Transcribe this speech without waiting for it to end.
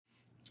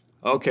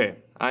Okay,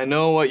 I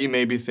know what you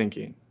may be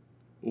thinking.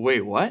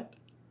 Wait, what?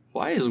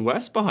 Why is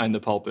Wes behind the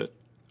pulpit?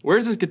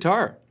 Where's his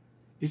guitar?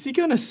 Is he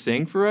gonna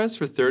sing for us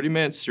for 30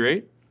 minutes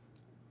straight?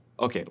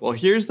 Okay, well,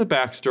 here's the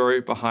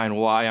backstory behind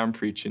why I'm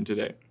preaching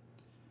today.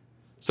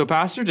 So,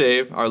 Pastor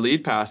Dave, our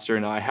lead pastor,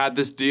 and I had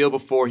this deal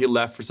before he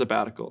left for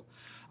sabbatical.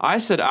 I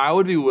said I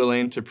would be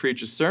willing to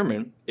preach a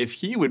sermon if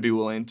he would be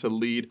willing to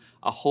lead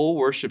a whole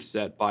worship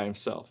set by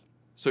himself.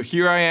 So,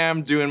 here I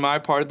am doing my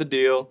part of the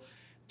deal,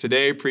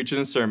 today preaching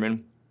a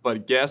sermon,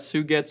 but guess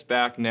who gets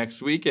back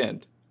next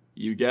weekend?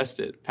 You guessed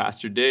it,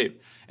 Pastor Dave.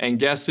 And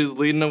guess who's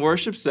leading a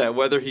worship set,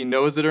 whether he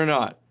knows it or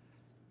not?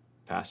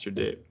 Pastor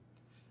Dave.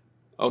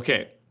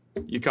 Okay,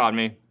 you caught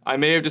me. I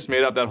may have just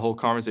made up that whole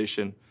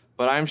conversation,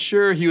 but I'm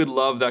sure he would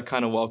love that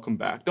kind of welcome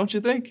back, don't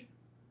you think?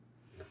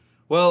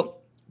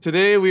 Well,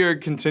 today we are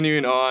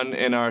continuing on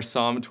in our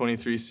Psalm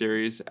 23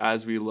 series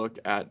as we look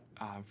at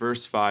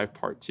verse 5,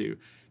 part 2.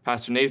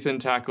 Pastor Nathan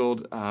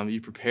tackled, you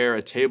prepare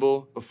a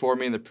table before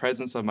me in the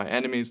presence of my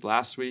enemies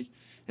last week.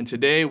 And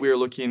today we are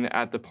looking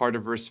at the part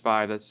of verse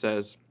 5 that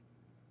says,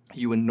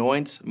 you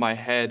anoint my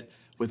head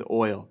with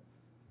oil.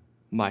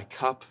 My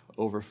cup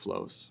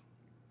overflows.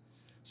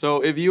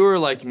 So if you were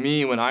like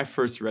me when I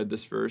first read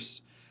this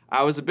verse,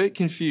 I was a bit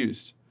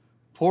confused.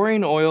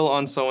 Pouring oil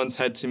on someone's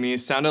head to me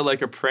sounded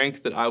like a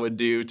prank that I would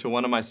do to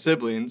one of my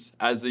siblings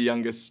as the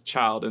youngest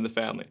child in the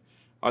family.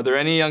 Are there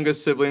any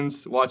youngest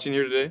siblings watching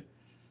here today?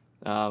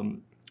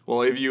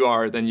 Well, if you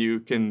are, then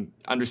you can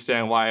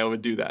understand why I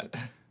would do that.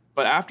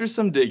 But after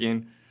some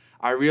digging,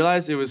 I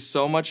realized it was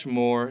so much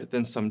more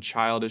than some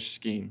childish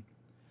scheme.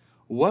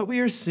 What we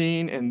are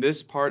seeing in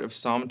this part of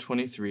Psalm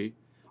 23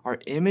 are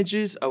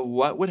images of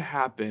what would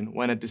happen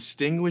when a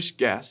distinguished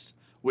guest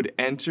would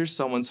enter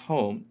someone's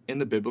home in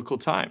the biblical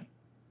time.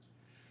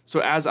 So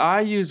as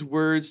I use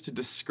words to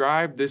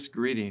describe this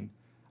greeting,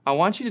 I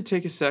want you to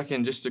take a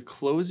second just to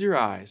close your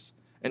eyes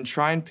and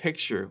try and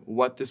picture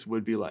what this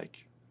would be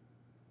like.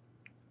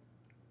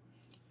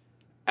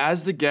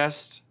 As the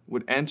guest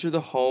would enter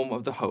the home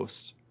of the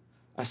host,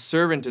 a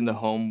servant in the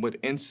home would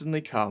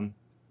instantly come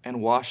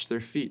and wash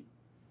their feet.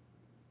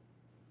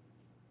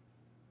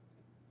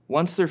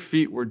 Once their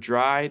feet were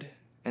dried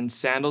and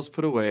sandals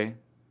put away,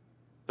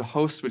 the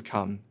host would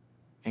come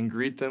and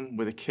greet them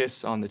with a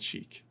kiss on the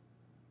cheek.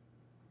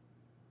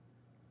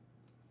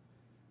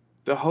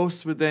 The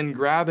host would then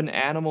grab an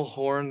animal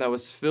horn that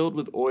was filled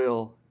with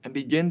oil and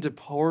begin to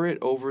pour it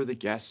over the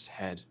guest's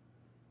head.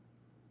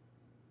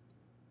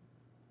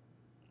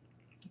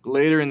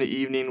 Later in the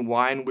evening,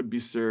 wine would be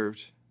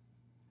served,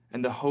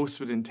 and the host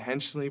would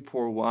intentionally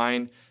pour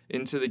wine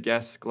into the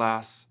guest's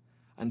glass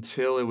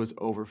until it was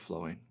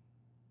overflowing.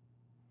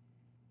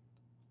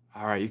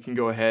 All right, you can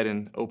go ahead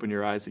and open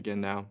your eyes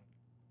again now.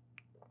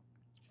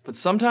 But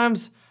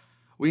sometimes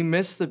we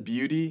miss the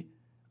beauty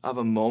of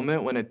a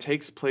moment when it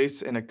takes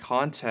place in a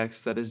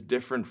context that is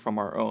different from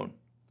our own.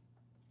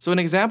 So an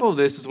example of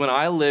this is when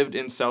I lived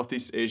in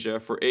Southeast Asia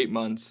for 8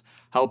 months,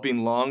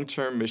 helping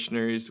long-term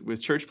missionaries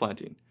with church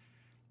planting.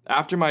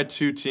 After my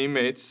 2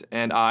 teammates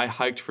and I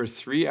hiked for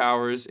 3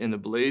 hours in the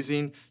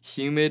blazing,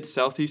 humid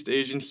Southeast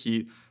Asian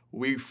heat,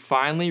 we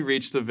finally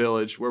reached the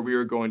village where we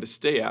were going to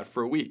stay at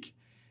for a week.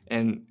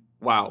 And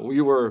wow, we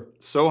were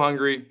so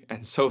hungry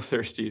and so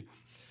thirsty.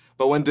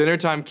 But when dinner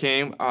time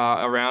came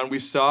around, we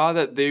saw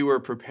that they were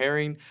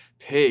preparing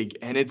pig,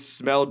 and it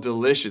smelled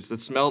delicious.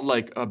 It smelled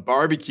like a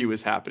barbecue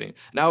was happening.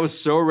 And I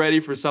was so ready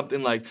for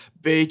something like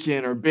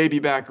bacon or baby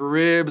back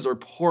ribs or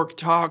pork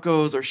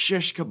tacos or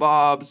shish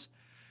kebabs.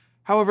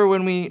 However,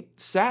 when we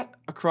sat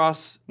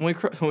cross-legged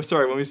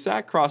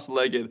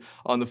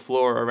on the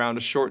floor around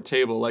a short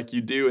table like you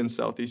do in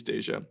Southeast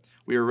Asia,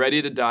 we were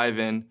ready to dive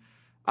in.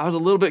 I was a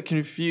little bit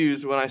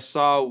confused when I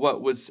saw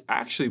what was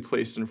actually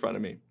placed in front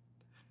of me.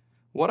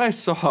 What I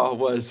saw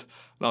was,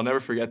 and I'll never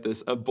forget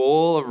this, a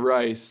bowl of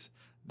rice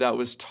that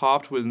was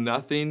topped with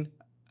nothing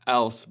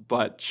else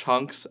but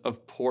chunks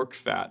of pork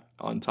fat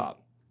on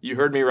top. You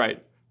heard me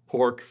right,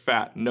 pork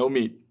fat, no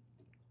meat.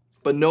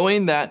 But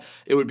knowing that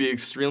it would be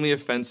extremely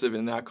offensive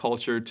in that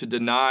culture to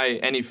deny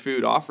any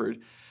food offered,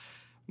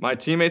 my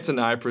teammates and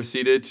I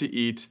proceeded to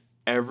eat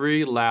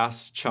every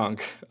last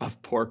chunk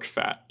of pork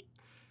fat.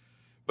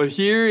 But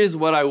here is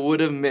what I would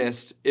have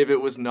missed if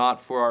it was not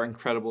for our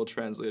incredible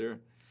translator.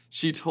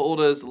 She told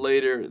us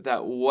later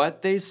that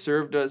what they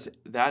served us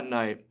that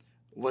night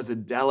was a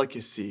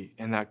delicacy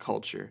in that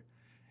culture.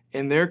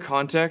 In their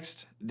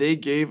context, they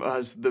gave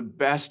us the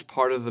best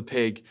part of the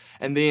pig,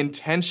 and they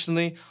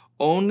intentionally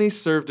only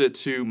served it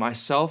to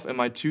myself and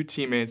my 2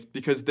 teammates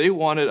because they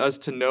wanted us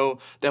to know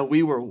that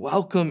we were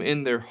welcome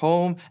in their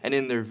home and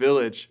in their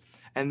village,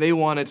 and they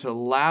wanted to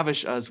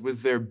lavish us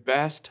with their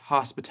best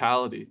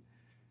hospitality.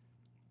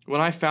 When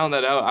I found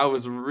that out, I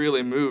was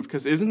really moved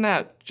because isn't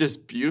that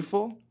just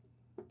beautiful?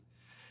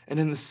 And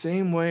in the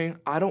same way,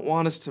 I don't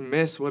want us to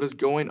miss what is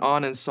going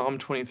on in Psalm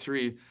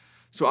 23.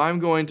 So I'm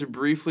going to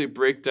briefly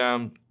break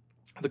down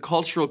the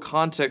cultural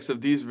context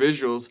of these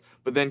visuals,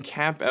 but then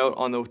camp out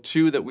on the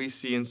 2 that we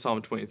see in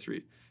Psalm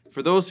 23.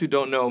 For those who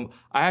don't know,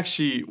 I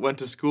actually went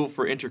to school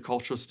for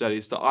intercultural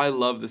studies, so I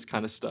love this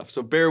kind of stuff.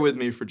 So bear with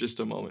me for just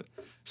a moment.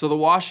 So the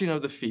washing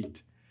of the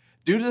feet.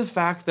 Due to the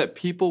fact that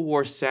people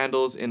wore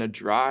sandals in a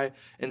dry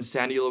and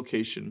sandy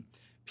location,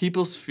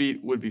 people's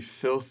feet would be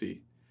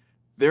filthy.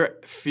 Their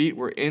feet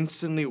were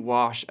instantly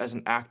washed as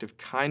an act of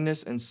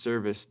kindness and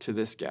service to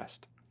this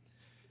guest.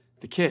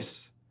 The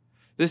kiss.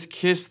 This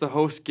kiss the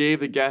host gave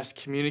the guest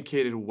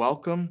communicated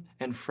welcome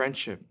and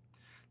friendship.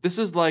 This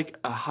was like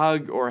a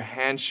hug or a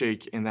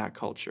handshake in that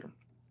culture.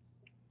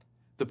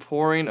 The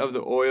pouring of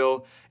the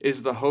oil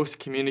is the host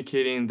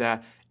communicating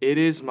that it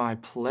is my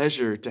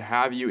pleasure to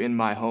have you in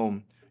my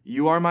home.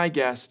 You are my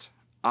guest,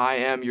 I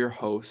am your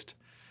host,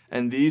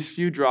 and these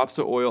few drops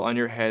of oil on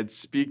your head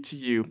speak to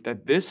you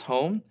that this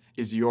home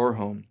is your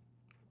home.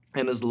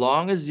 And as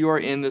long as you are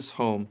in this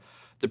home,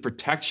 the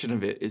protection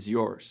of it is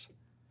yours.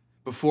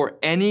 Before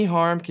any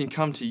harm can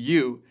come to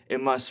you,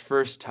 it must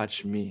first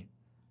touch me.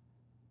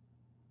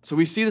 So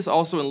we see this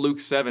also in Luke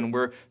 7,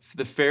 where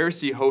the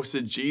Pharisee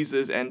hosted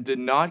Jesus and did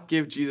not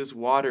give Jesus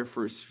water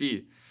for his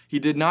feet. He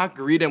did not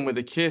greet him with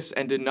a kiss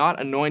and did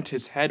not anoint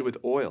his head with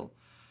oil.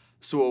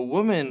 So a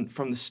woman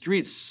from the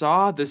streets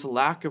saw this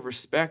lack of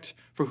respect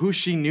for who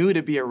she knew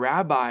to be a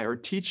rabbi or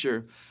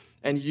teacher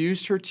and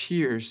used her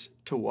tears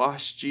to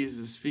wash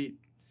Jesus' feet.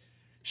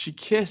 She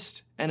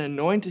kissed and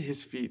anointed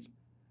his feet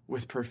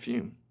with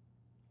perfume.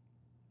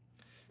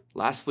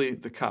 Lastly,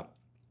 the cup.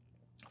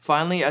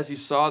 Finally, as he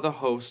saw the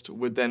host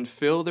would then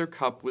fill their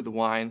cup with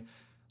wine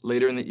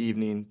later in the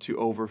evening to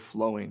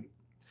overflowing.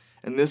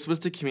 And this was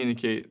to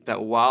communicate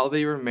that while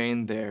they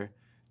remained there,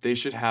 they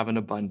should have an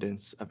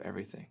abundance of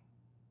everything.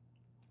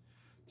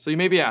 So you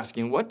may be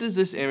asking, what does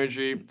this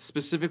imagery,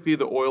 specifically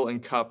the oil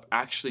and cup,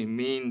 actually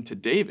mean to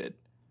David?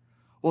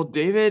 Well,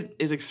 David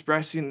is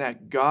expressing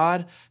that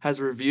God has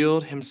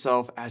revealed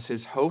himself as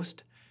his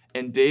host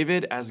and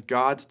David as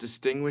God's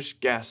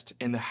distinguished guest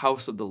in the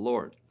house of the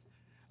Lord.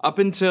 Up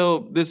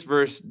until this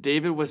verse,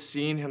 David was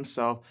seeing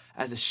himself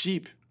as a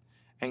sheep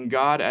and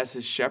God as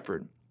his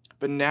shepherd.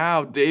 But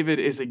now David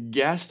is a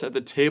guest at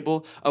the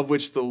table of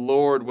which the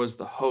Lord was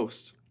the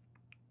host.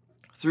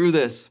 Through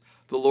this,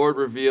 the Lord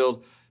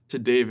revealed to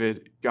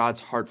David God's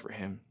heart for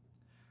him.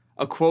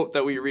 A quote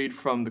that we read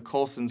from the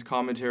Colson's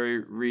commentary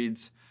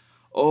reads,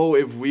 "Oh,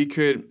 if we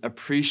could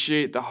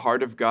appreciate the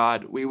heart of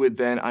God, we would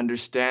then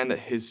understand that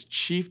his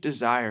chief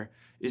desire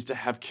is to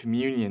have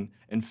communion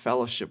and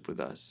fellowship with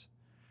us.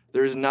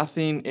 There is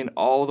nothing in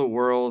all the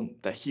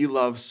world that he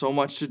loves so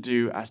much to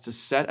do as to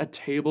set a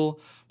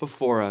table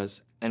before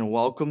us and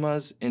welcome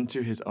us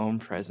into his own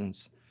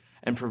presence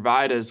and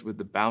provide us with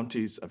the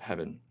bounties of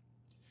heaven.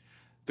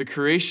 The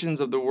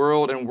creations of the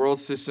world and world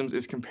systems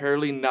is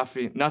comparatively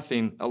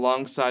nothing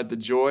alongside the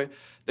joy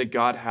that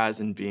God has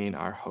in being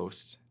our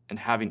host and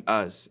having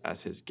us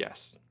as his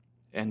guests."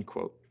 End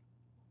quote.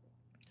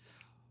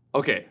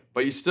 Okay,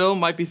 but you still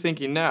might be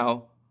thinking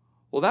now,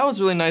 well, that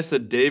was really nice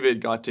that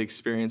David got to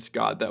experience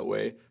God that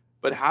way,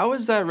 but how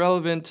is that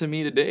relevant to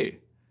me today?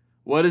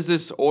 What does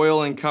this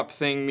oil and cup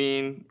thing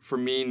mean for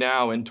me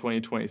now in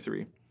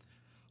 2023?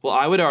 Well,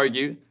 I would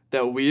argue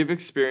that we have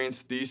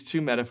experienced these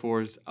two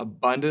metaphors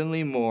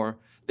abundantly more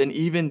than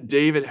even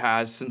David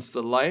has since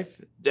the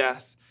life,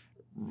 death,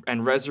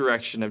 and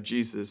resurrection of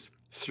Jesus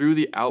through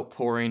the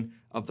outpouring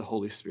of the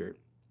Holy Spirit.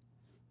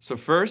 So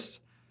first,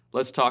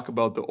 let's talk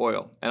about the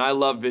oil. And I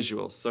love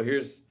visuals, so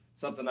here's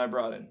something I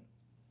brought in.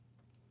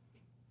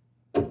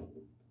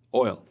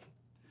 Oil.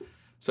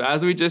 So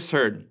as we just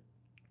heard,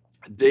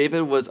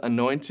 David was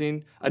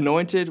anointed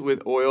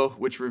with oil,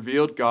 which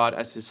revealed God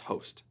as his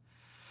host.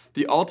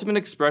 The ultimate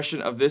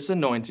expression of this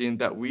anointing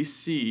that we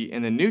see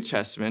in the New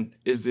Testament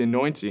is the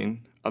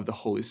anointing of the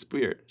Holy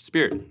Spirit.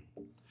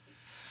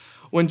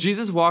 When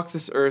Jesus walked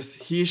this earth,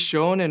 he is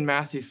shown in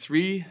Matthew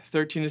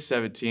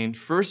 3:13-17,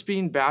 first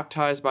being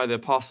baptized by the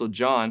Apostle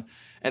John,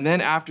 and then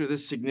after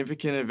this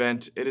significant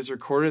event, it is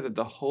recorded that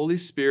the Holy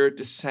Spirit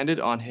descended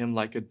on him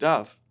like a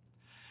dove.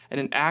 And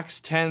in Acts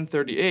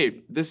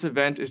 10:38, this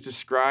event is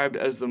described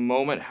as the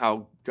moment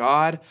how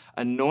God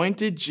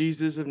anointed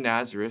Jesus of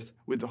Nazareth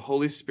with the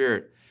Holy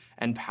Spirit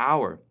and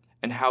power,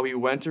 and how he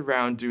went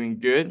around doing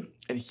good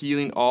and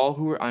healing all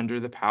who were under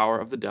the power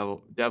of the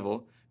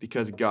devil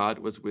because God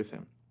was with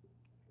him.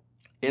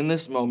 In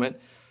this moment,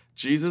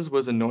 Jesus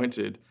was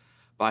anointed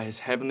by his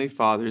heavenly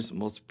Father's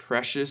most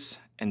precious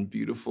and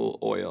beautiful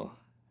oil,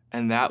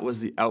 and that was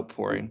the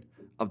outpouring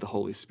of the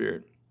Holy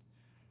Spirit.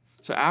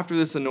 So after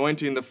this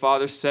anointing, the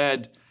Father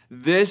said,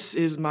 "This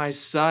is my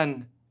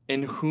Son,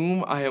 in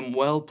whom I am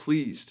well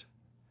pleased."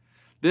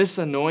 This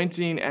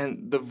anointing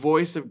and the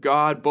voice of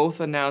God both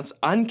announce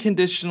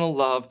unconditional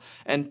love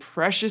and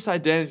precious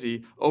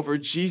identity over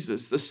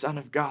Jesus, the Son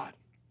of God.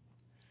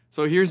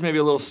 So here's maybe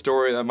a little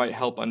story that might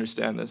help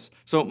understand this.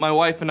 So my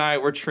wife and I,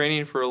 we're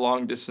training for a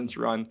long distance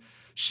run.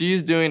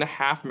 She's doing a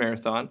half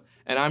marathon,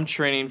 and I'm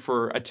training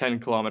for a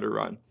 10-kilometer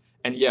run.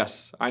 And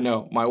yes, I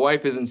know, my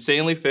wife is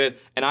insanely fit,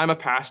 and I'm a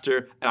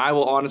pastor, and I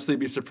will honestly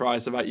be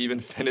surprised if I even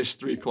finish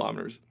 3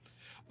 kilometers.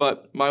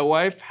 But my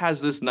wife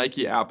has this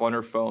Nike app on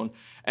her phone,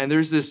 and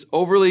there's this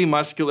overly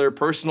muscular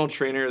personal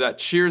trainer that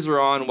cheers her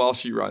on while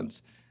she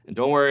runs. And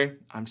don't worry,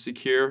 I'm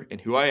secure in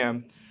who I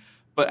am.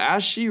 But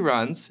as she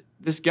runs,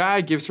 this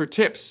guy gives her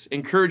tips,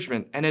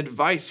 encouragement, and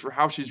advice for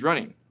how she's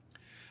running.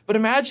 But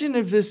imagine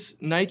if this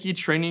Nike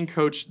training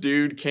coach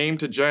dude came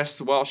to Jess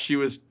while she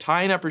was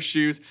tying up her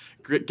shoes,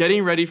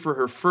 getting ready for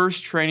her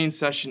first training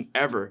session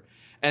ever.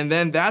 And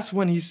then that's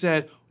when he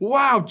said,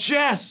 "Wow,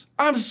 Jess,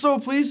 I'm so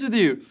pleased with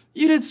you.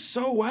 You did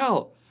so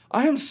well.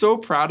 I am so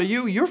proud of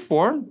you. Your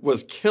form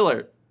was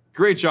killer.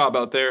 Great job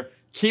out there.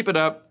 Keep it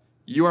up.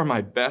 You are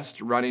my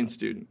best running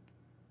student."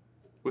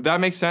 Would that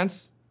make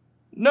sense?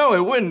 No,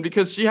 it wouldn't,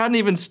 because she hadn't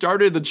even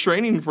started the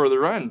training for the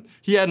run.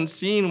 He hadn't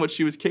seen what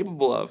she was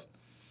capable of.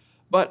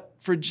 But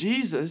for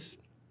Jesus,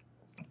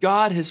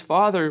 God, his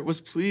Father,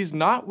 was pleased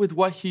not with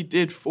what he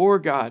did for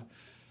God,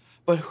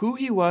 but who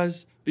he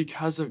was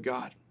because of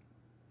God.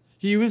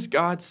 He was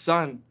God's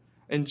Son,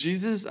 and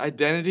Jesus'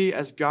 identity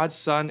as God's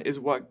Son is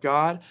what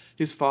God,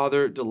 his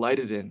Father,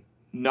 delighted in,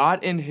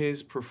 not in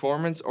his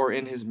performance or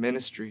in his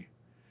ministry.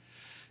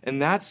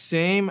 And that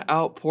same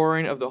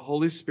outpouring of the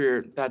Holy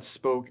Spirit that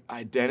spoke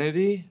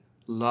identity,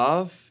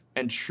 love,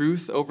 and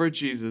truth over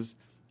Jesus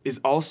is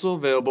also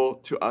available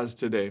to us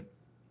today.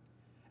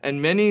 And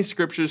many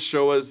scriptures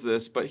show us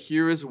this, but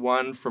here is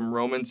one from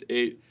Romans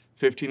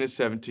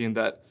 8:15-17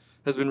 that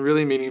has been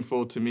really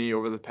meaningful to me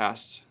over the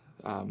past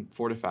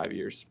 4 to 5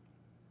 years.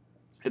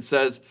 It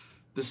says,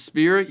 "The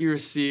Spirit you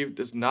received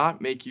does not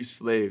make you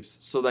slaves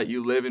so that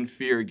you live in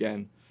fear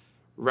again.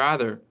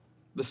 Rather,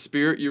 the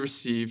Spirit you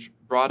received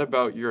brought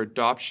about your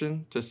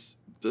adoption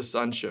to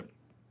sonship.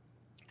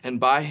 And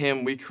by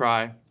him we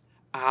cry,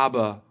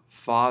 'Abba,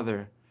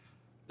 Father.'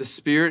 The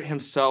Spirit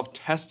himself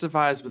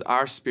testifies with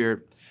our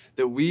spirit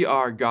that we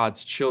are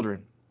God's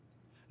children.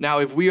 Now,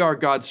 if we are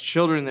God's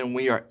children, then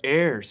we are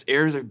heirs,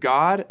 heirs of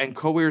God and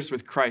co-heirs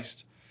with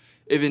Christ,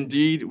 if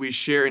indeed we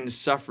share in his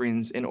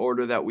sufferings in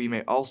order that we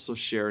may also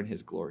share in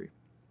his glory."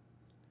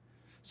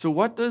 So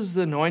what does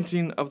the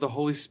anointing of the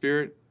Holy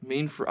Spirit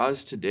mean for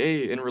us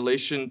today in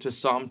relation to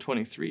Psalm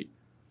 23?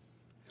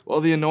 Well,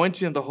 the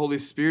anointing of the Holy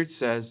Spirit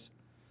says,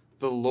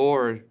 "The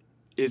Lord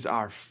is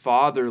our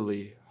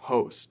fatherly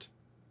host."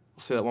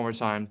 I'll say that one more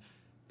time.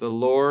 The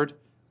Lord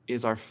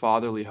is our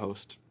fatherly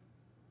host.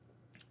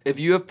 If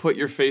you have put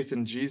your faith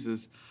in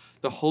Jesus,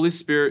 the Holy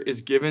Spirit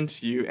is given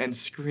to you and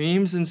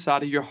screams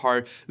inside of your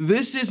heart,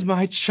 "This is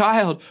my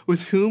child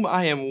with whom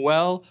I am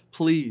well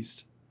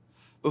pleased,"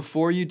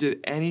 before you did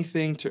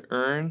anything to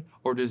earn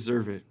or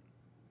deserve it.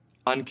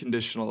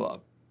 Unconditional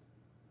love.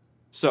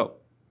 So,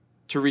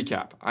 to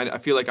recap, I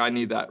feel like I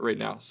need that right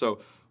now. So,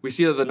 we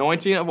see that the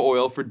anointing of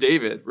oil for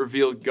David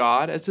revealed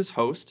God as his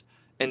host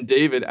and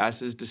David as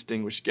his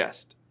distinguished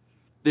guest.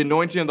 The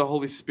anointing of the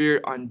Holy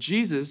Spirit on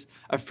Jesus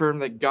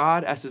affirmed that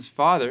God as his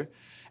Father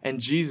and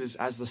Jesus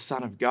as the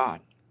Son of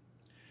God.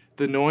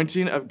 The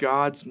anointing of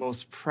God's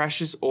most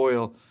precious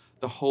oil,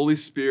 the Holy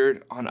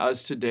Spirit on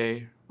us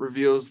today,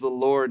 reveals the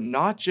Lord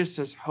not just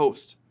as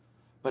host,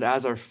 but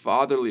as our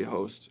fatherly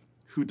host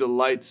who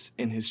delights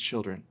in his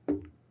children.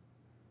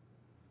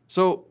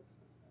 So,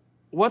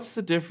 what's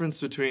the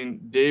difference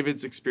between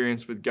David's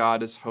experience with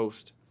God as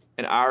host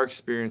and our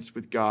experience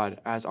with God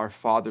as our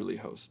fatherly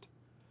host?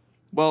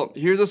 Well,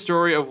 here's a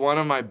story of one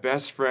of my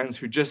best friends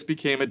who just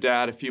became a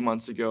dad a few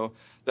months ago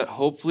that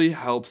hopefully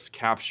helps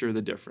capture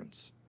the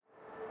difference.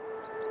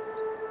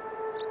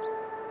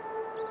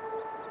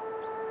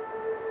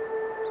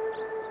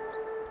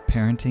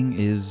 Parenting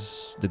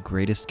is the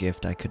greatest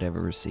gift I could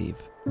ever receive.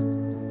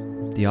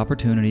 The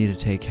opportunity to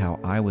take how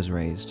I was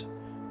raised,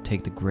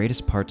 take the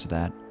greatest parts of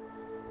that,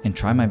 and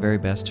try my very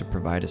best to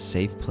provide a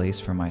safe place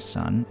for my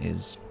son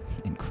is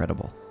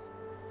incredible.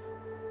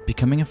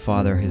 Becoming a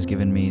father has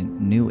given me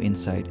new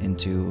insight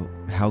into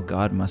how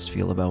God must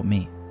feel about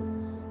me.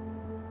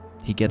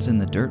 He gets in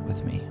the dirt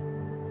with me.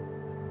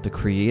 The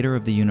creator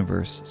of the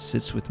universe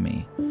sits with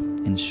me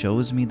and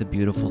shows me the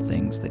beautiful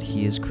things that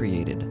he has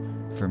created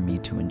for me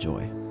to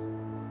enjoy.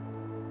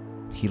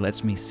 He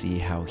lets me see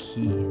how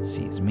he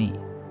sees me.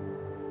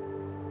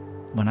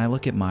 When I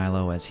look at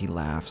Milo as he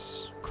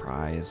laughs,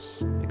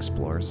 cries,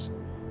 explores,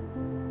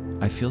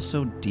 I feel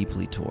so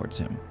deeply towards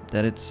him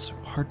that it's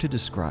hard to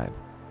describe.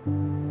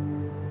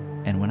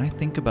 And when I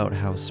think about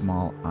how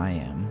small I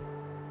am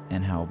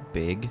and how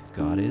big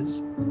God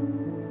is,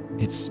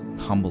 it's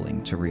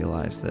humbling to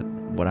realize that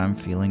what I'm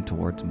feeling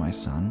towards my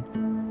son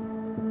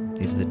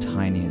is the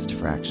tiniest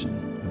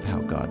fraction of how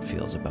God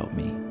feels about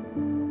me.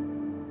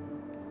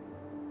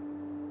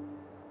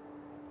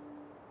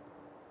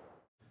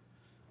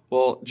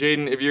 Well,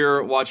 Jaden, if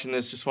you're watching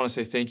this, just want to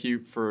say thank you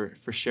for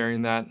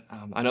sharing that.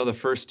 I know the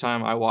first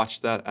time I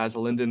watched that, as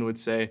Lyndon would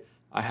say,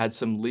 I had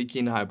some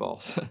leaking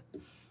eyeballs.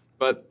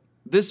 But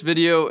this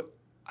video,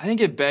 I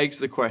think it begs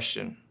the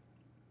question,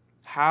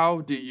 how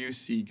do you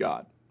see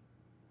God?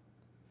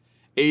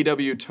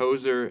 A.W.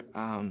 Tozer,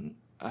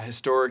 a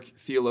historic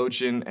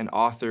theologian and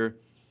author,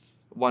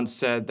 once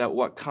said that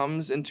what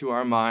comes into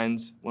our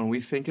minds when we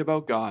think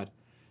about God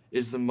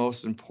is the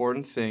most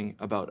important thing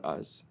about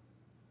us.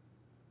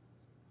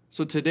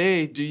 So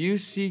today, do you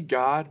see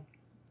God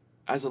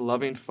as a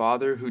loving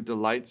father who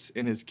delights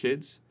in his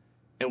kids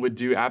and would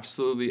do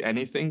absolutely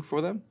anything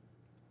for them?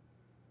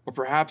 Or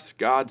perhaps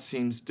God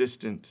seems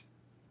distant,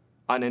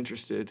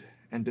 uninterested,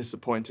 and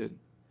disappointed.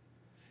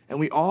 And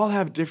we all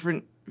have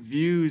different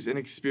views and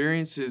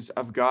experiences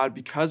of God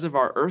because of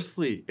our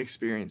earthly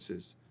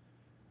experiences.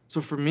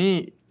 So for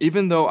me,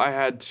 even though I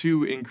had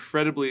two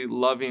incredibly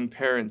loving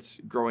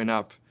parents growing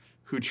up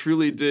who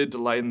truly did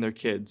delight in their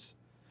kids,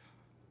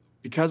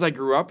 because I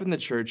grew up in the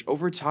church,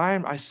 over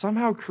time, I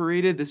somehow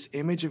created this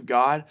image of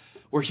God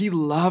where he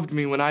loved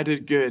me when I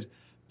did good,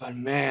 but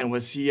man,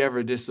 was he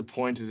ever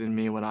disappointed in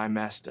me when I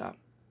messed up.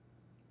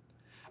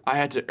 I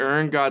had to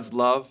earn God's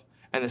love,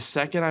 and the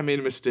second I made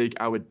a mistake,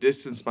 I would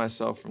distance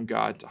myself from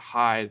God to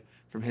hide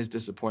from his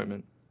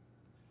disappointment.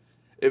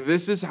 If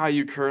this is how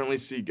you currently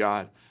see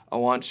God, I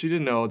want you to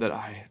know that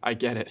I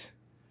get it.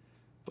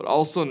 But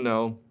also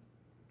know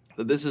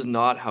that this is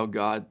not how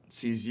God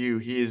sees you.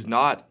 He is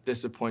not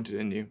disappointed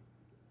in you.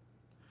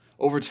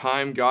 Over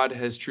time, God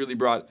has truly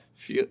brought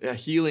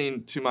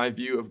healing to my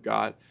view of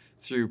God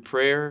through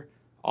prayer,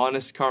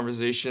 honest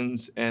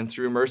conversations, and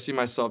through immersing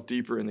myself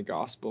deeper in the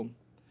gospel.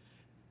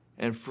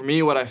 And for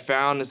me, what I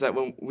found is that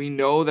when we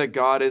know that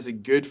God is a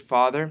good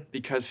father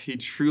because he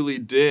truly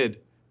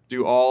did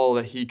do all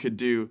that he could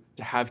do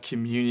to have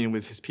communion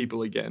with his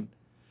people again.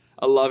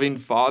 A loving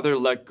father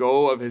let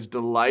go of his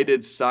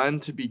delighted son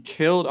to be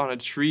killed on a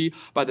tree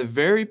by the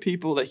very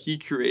people that he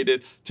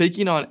created,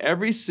 taking on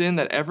every sin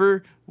that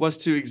ever was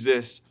to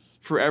exist,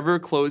 forever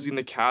closing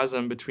the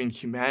chasm between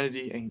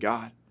humanity and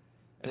God.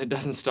 And it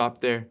doesn't stop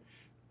there.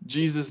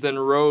 Jesus then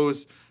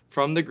rose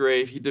from the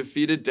grave, he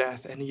defeated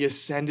death, and he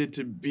ascended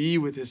to be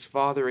with his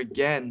Father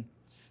again,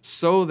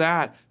 so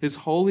that his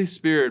Holy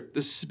Spirit,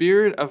 the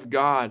Spirit of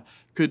God,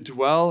 could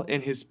dwell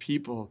in his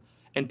people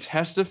and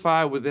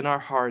testify within our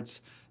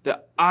hearts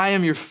that I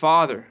am your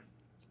Father,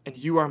 and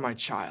you are my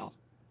child.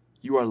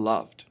 You are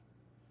loved.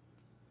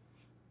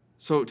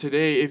 So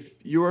today, if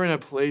you are in a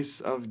place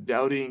of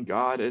doubting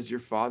God as your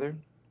Father,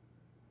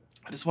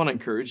 I just want to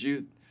encourage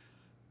you,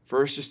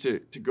 first, just to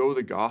go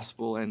the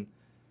gospel and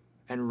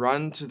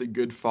run to the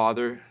good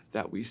Father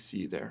that we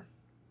see there.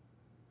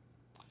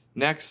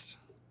 Next,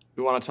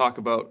 we want to talk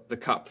about the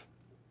cup.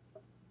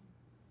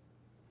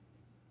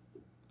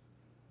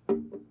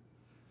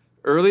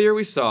 Earlier,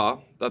 we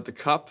saw that the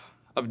cup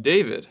of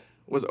David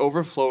was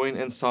overflowing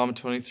in Psalm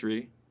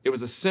 23. It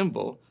was a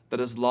symbol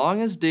that as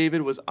long as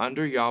David was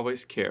under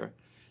Yahweh's care,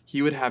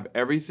 he would have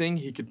everything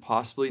he could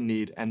possibly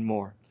need and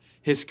more.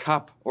 His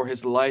cup, or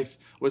his life,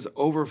 was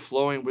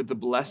overflowing with the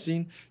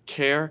blessing,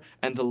 care,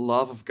 and the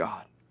love of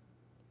God.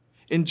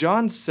 In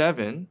John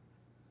 7,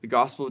 the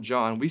Gospel of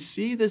John, we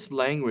see this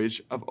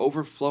language of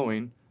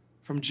overflowing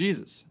from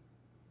Jesus.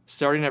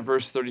 Starting at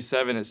verse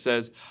 37, it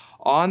says,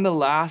 "On the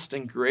last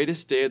and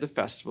greatest day of the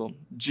festival,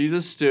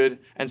 Jesus stood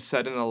and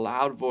said in a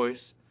loud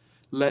voice,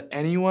 'Let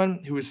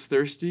anyone who is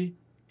thirsty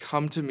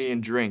come to me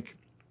and drink.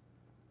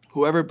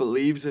 Whoever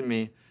believes in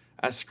me,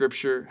 as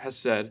Scripture has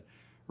said,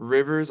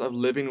 rivers of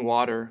living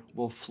water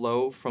will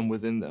flow from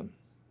within them.'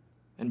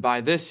 And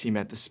by this he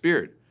meant the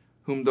Spirit,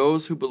 whom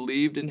those who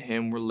believed in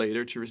him were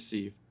later to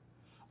receive.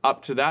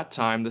 Up to that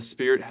time, the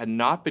Spirit had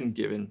not been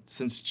given,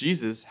 since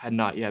Jesus had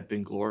not yet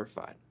been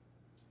glorified."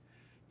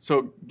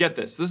 So get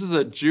this. This is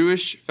a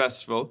Jewish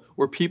festival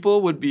where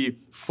people would be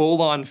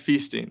full-on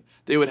feasting.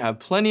 They would have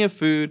plenty of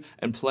food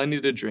and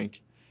plenty to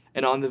drink.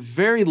 And on the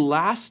very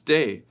last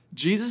day,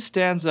 Jesus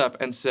stands up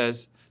and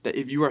says that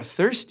if you are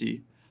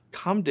thirsty,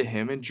 come to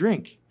him and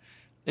drink.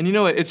 And you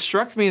know, it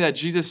struck me that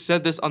Jesus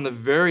said this on the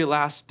very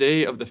last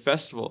day of the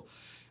festival.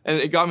 And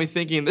it got me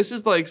thinking, this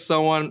is like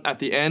someone at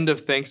the end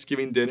of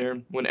Thanksgiving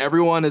dinner when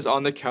everyone is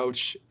on the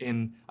couch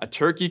in a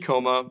turkey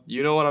coma,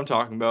 you know what I'm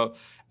talking about,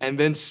 and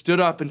then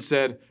stood up and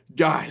said,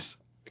 "Guys,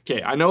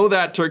 okay, I know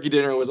that turkey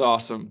dinner was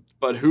awesome,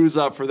 but who's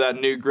up for that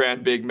new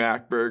Grand Big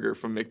Mac burger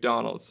from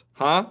McDonald's?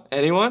 Huh?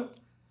 Anyone?"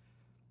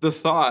 The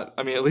thought,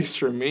 at least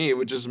for me,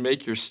 would just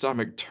make your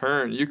stomach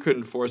turn. You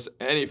couldn't force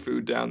any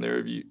food down there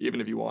even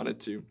if you wanted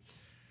to.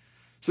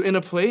 So in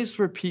a place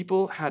where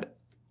people had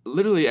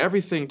literally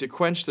everything to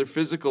quench their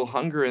physical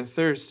hunger and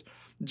thirst,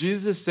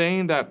 Jesus is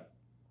saying that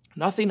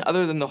nothing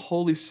other than the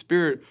Holy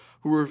Spirit,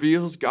 who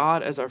reveals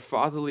God as our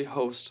fatherly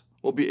host,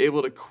 will be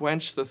able to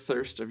quench the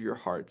thirst of your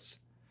hearts.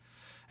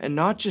 And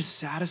not just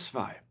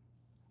satisfy,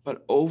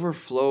 but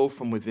overflow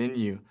from within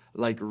you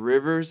like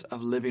rivers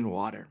of living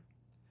water.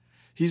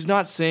 He's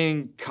not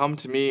saying, "Come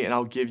to me and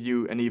I'll give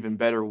you an even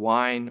better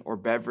wine or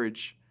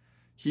beverage."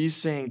 He's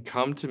saying,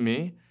 "Come to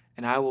me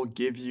and I will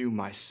give you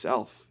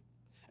myself.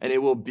 And it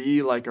will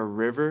be like a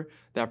river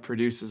that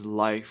produces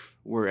life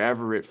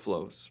wherever it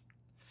flows."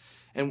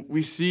 And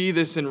we see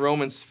this in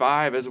Romans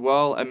 5 as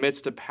well,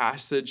 amidst a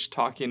passage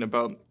talking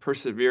about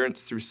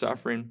perseverance through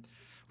suffering.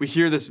 We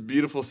hear this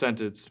beautiful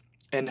sentence,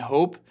 "And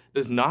hope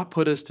does not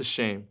put us to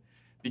shame,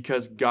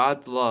 because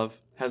God's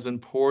love has been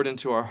poured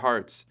into our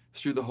hearts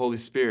through the Holy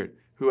Spirit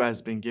who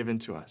has been given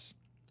to us."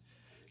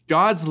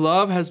 God's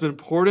love has been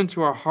poured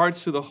into our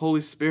hearts through the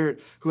Holy Spirit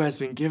who has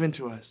been given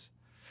to us.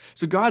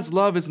 So God's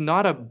love is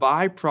not a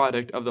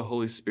byproduct of the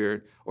Holy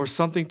Spirit or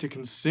something to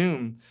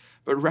consume,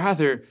 but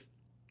rather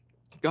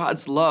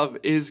God's love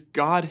is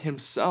God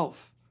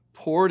himself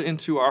poured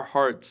into our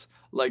hearts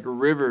like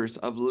rivers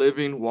of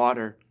living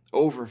water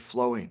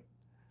overflowing.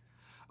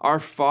 Our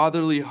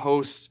fatherly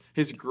host,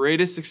 his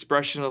greatest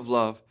expression of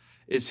love,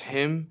 is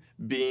him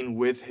being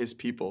with his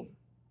people.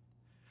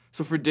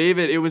 So for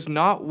David, it was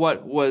not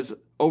what was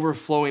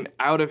overflowing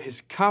out of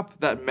his cup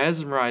that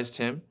mesmerized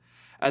him,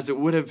 as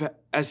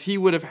he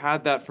would have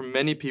had that from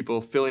many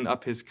people filling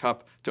up his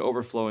cup to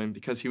overflowing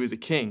because he was a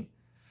king.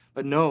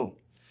 But no,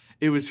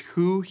 it was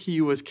who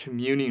he was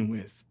communing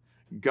with,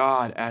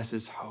 God as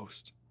his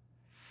host.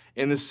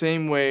 In the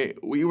same way,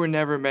 we were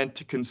never meant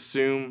to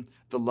consume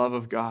the love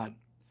of God,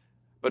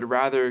 but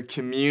rather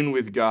commune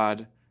with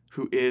God,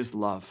 who is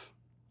love.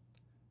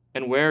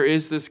 And where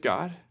is this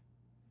God?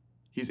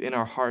 He's in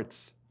our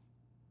hearts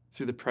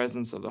through the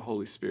presence of the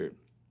Holy Spirit.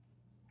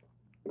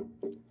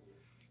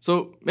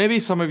 So maybe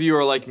some of you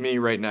are like me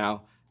right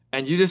now,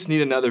 and you just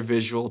need another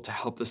visual to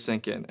help this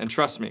sink in. And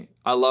trust me,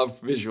 I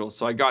love visuals,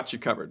 so I got you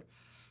covered.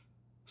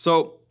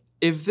 So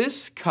if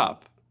this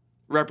cup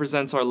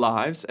represents our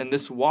lives, and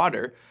this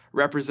water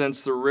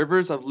represents the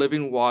rivers of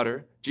living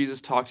water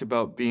Jesus talked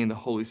about being the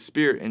Holy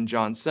Spirit in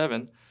John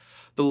 7,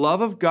 the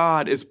love of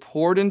God is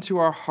poured into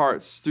our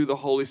hearts through the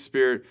Holy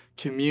Spirit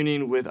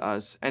communing with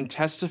us and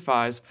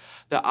testifies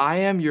that I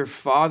am your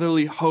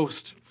fatherly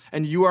host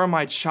and you are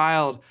my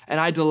child and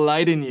I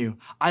delight in you.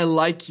 I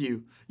like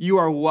you. You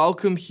are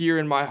welcome here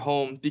in my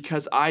home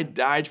because I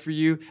died for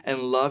you and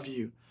love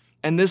you.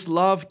 And this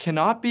love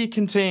cannot be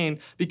contained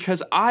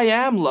because I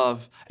am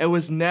love and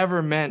was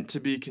never meant to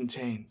be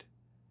contained.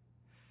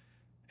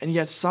 And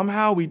yet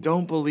somehow we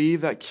don't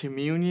believe that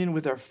communion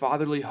with our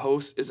fatherly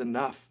host is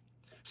enough.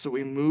 So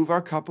we move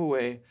our cup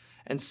away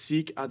and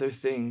seek other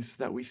things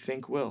that we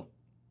think will.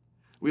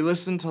 We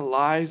listen to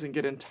lies and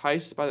get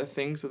enticed by the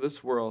things of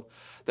this world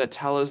that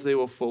tell us they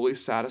will fully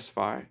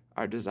satisfy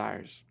our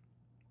desires.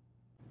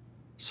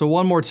 So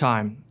one more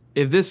time,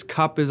 if this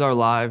cup is our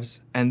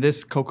lives and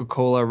this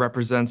Coca-Cola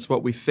represents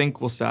what we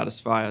think will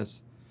satisfy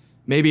us,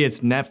 maybe it's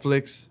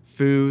Netflix,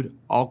 food,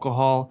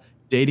 alcohol,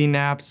 dating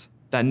apps,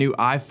 that new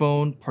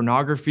iPhone,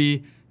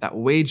 pornography, that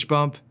wage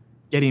bump,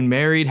 getting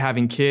married,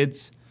 having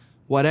kids,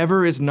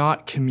 whatever is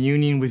not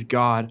communing with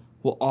God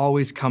will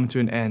always come to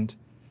an end,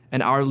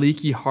 and our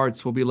leaky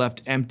hearts will be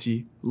left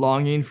empty,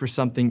 longing for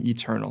something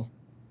eternal.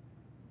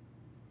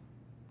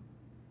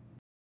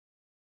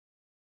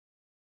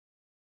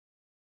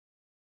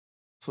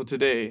 So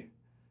today,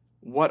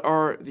 what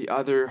are the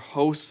other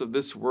hosts of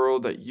this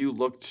world that you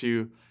look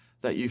to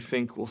that you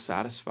think will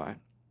satisfy?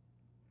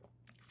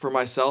 For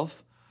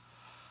myself,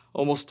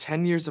 almost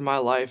 10 years of my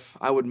life,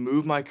 I would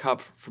move my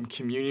cup from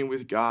communion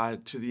with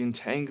God to the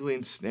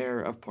entangling snare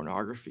of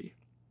pornography.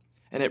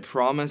 And it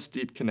promised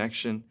deep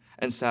connection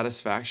and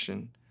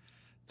satisfaction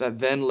that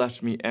then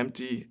left me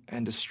empty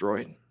and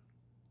destroyed.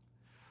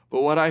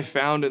 But what I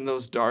found in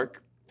those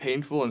dark,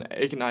 painful, and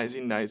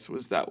agonizing nights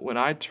was that when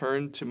I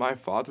turned to my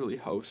fatherly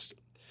host,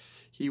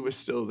 he was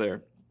still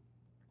there.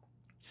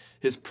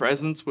 His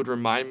presence would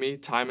remind me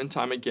time and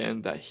time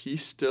again that he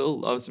still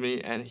loves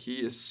me and he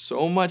is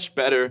so much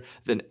better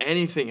than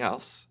anything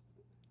else.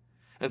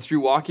 And through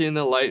walking in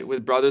the light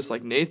with brothers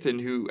like Nathan,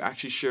 who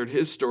actually shared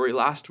his story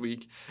last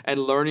week, and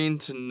learning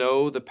to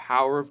know the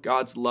power of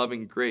God's love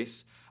and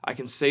grace, I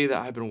can say that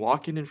I've been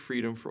walking in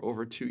freedom for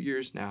over 2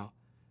 years now.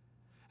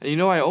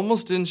 And I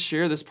almost didn't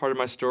share this part of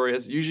my story,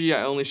 as usually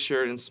I only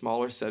share it in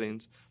smaller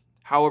settings.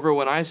 However,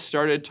 when I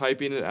started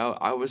typing it out,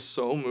 I was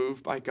so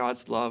moved by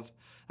God's love.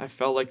 I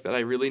felt like that I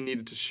really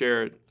needed to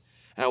share it.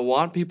 And I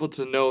want people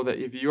to know that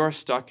if you are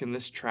stuck in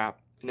this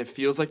trap and it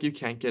feels like you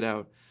can't get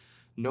out,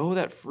 know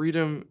that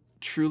freedom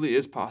truly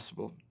is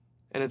possible.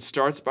 And it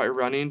starts by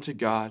running to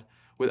God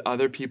with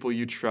other people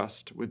you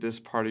trust with this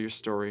part of your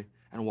story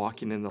and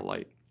walking in the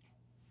light.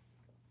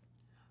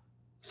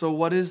 So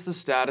what is the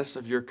status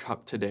of your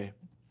cup today?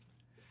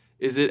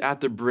 Is it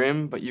at the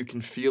brim, but you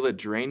can feel it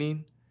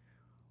draining?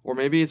 Or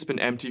maybe it's been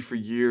empty for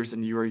years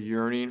and you are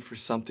yearning for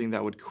something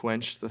that would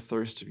quench the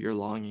thirst of your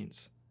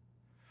longings.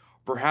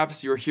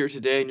 Perhaps you are here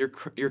today and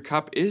your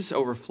cup is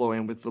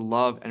overflowing with the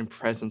love and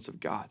presence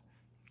of God.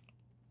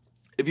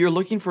 If you're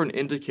looking for an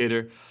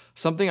indicator,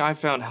 something I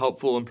found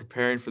helpful in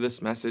preparing for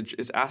this message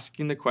is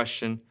asking the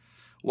question,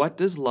 what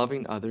does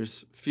loving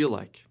others feel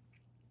like?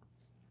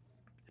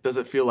 Does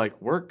it feel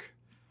like work?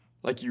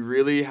 Like you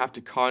really have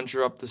to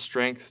conjure up the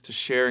strength to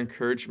share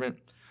encouragement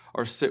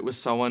or sit with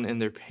someone in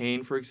their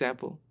pain, for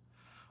example?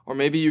 Or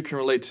maybe you can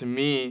relate to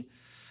me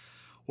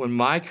when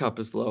my cup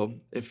is low.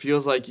 It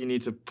feels like you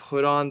need to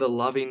put on the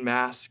loving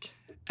mask,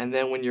 and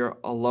then when you're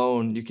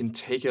alone, you can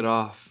take it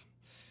off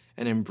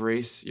and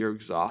embrace your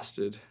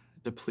exhausted,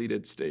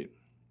 depleted state.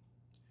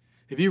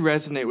 If you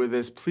resonate with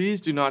this, please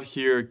do not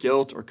hear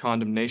guilt or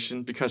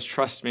condemnation, because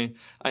trust me,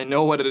 I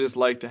know what it is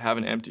like to have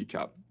an empty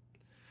cup.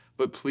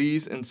 But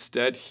please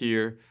instead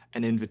hear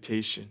an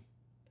invitation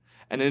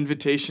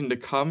to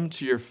come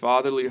to your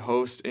fatherly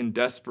host in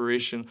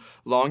desperation,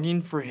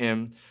 longing for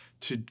him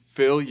to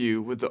fill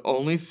you with the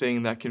only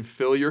thing that can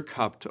fill your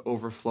cup to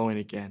overflowing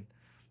again,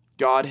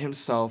 God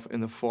himself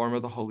in the form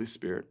of the Holy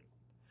Spirit.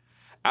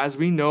 As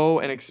we know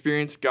and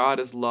experience God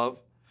as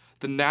love,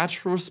 the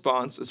natural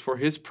response is for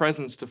his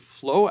presence to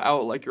flow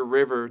out like a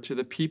river to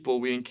the people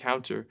we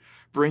encounter,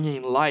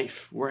 bringing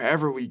life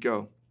wherever we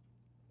go.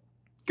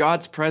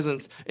 God's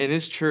presence in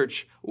his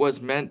church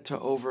was meant to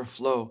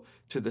overflow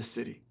to the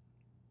city.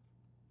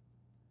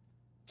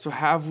 So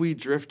have we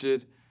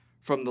drifted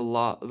from the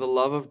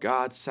love of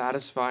God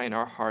satisfying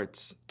our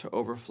hearts to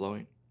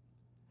overflowing?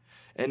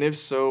 And if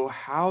so,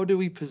 how do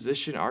we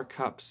position our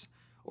cups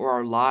or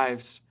our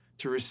lives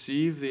to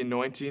receive the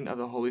anointing of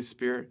the Holy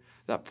Spirit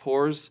that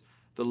pours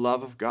the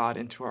love of God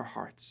into our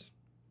hearts?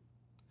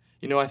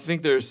 I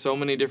think there's so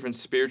many different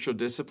spiritual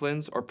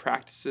disciplines or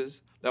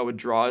practices that would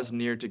draw us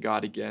near to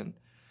God again.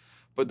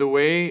 But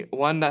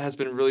one that has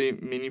been really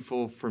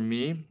meaningful for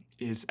me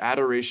is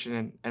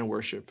adoration and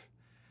worship.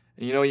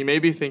 And you may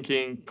be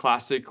thinking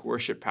classic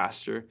worship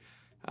pastor,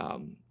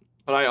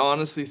 but I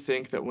honestly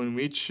think that when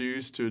we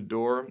choose to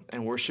adore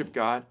and worship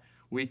God,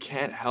 we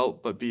can't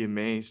help but be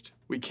amazed.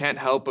 We can't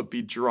help but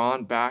be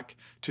drawn back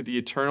to the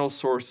eternal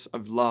source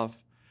of love,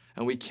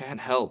 and we can't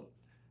help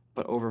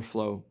but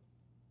overflow.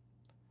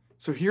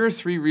 So here are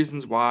 3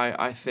 reasons why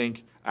I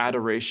think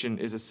adoration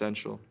is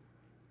essential.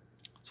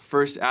 So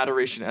first,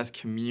 adoration as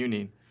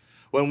communing.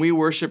 When we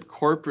worship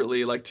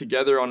corporately, like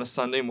together on a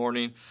Sunday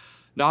morning,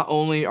 not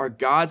only are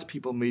God's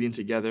people meeting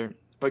together,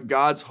 but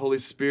God's Holy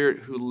Spirit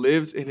who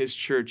lives in his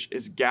church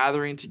is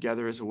gathering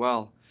together as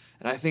well.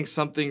 And I think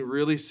something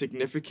really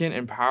significant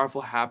and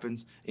powerful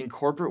happens in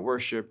corporate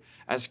worship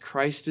as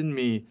Christ in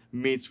me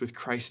meets with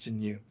Christ in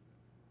you.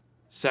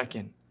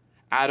 Second,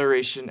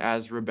 adoration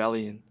as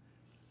rebellion.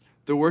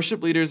 The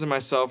worship leaders and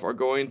myself are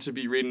going to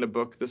be reading a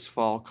book this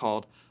fall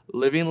called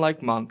Living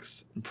Like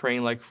Monks and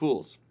Praying Like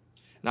Fools.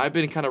 And I've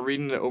been kind of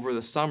reading it over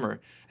the summer.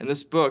 And in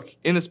this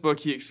book,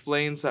 he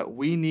explains that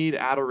we need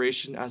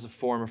adoration as a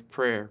form of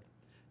prayer.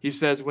 He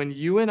says, when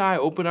you and I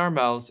open our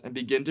mouths and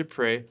begin to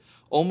pray,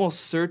 almost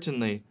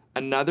certainly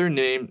another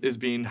name is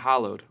being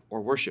hallowed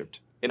or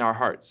worshiped in our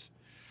hearts.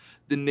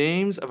 The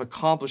names of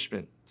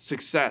accomplishment,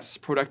 success,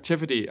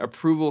 productivity,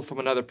 approval from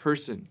another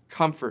person,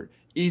 comfort,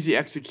 easy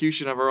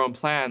execution of our own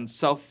plans,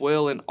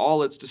 self-will in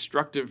all its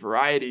destructive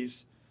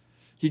varieties.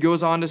 He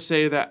goes on to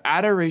say that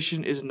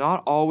adoration is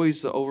not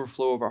always the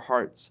overflow of our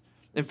hearts.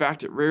 In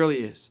fact, it rarely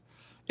is.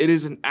 It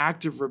is an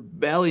act of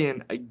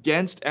rebellion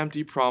against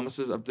empty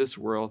promises of this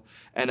world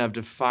and of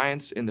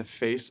defiance in the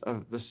face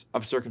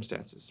of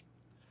circumstances.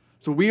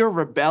 So we are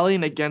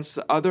rebelling against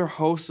the other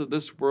hosts of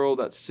this world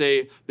that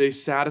say they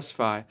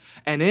satisfy.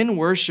 And in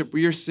worship,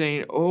 we are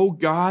saying, oh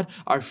God,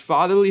 our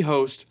fatherly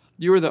host,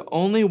 you are the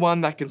only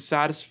one that can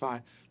satisfy.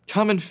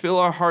 Come and fill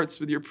our hearts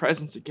with your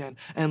presence again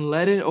and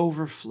let it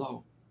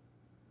overflow.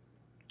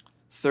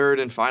 Third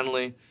and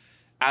finally,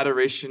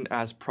 adoration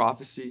as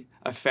prophecy,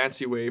 a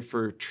fancy way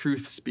for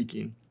truth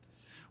speaking.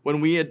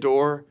 When we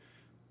adore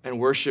and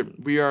worship,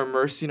 we are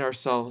immersing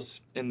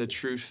ourselves in the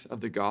truth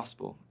of the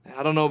gospel. And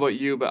I don't know about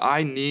you, but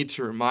I need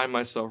to remind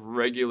myself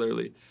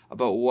regularly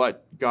about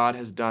what God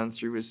has done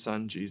through his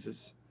son,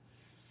 Jesus.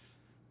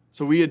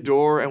 So we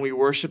adore and we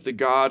worship the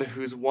God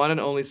whose one and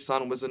only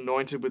Son was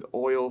anointed with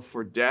oil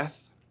for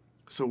death,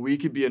 so we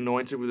could be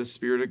anointed with the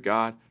Spirit of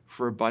God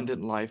for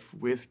abundant life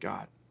with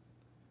God.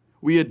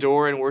 We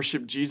adore and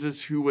worship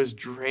Jesus who was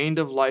drained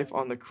of life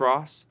on the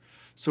cross,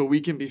 so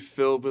we can be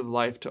filled with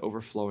life to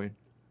overflowing.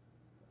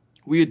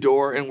 We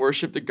adore and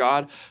worship the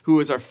God who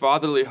is our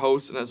fatherly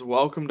host and has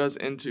welcomed us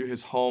into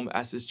his home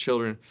as his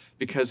children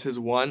because his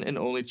one and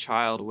only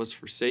child was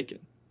forsaken.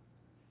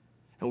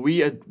 And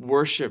we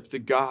worship the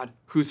God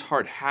whose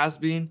heart has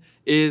been,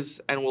 is,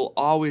 and will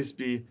always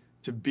be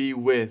to be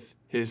with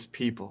his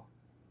people.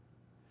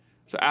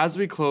 So as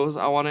we close,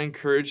 I want to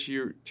encourage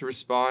you to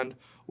respond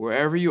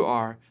wherever you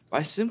are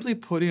by simply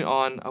putting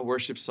on a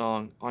worship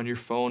song on your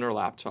phone or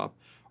laptop,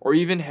 or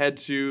even head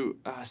to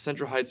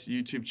Central Heights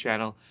YouTube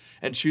channel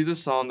and choose a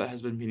song that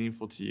has been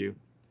meaningful to you.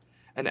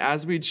 And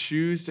as we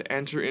choose to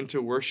enter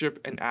into worship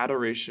and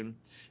adoration,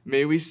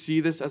 may we see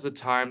this as a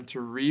time to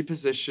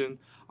reposition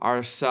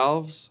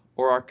ourselves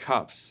or our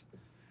cups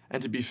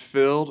and to be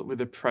filled with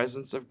the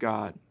presence of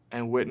God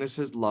and witness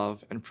his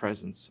love and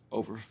presence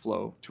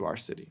overflow to our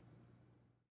city.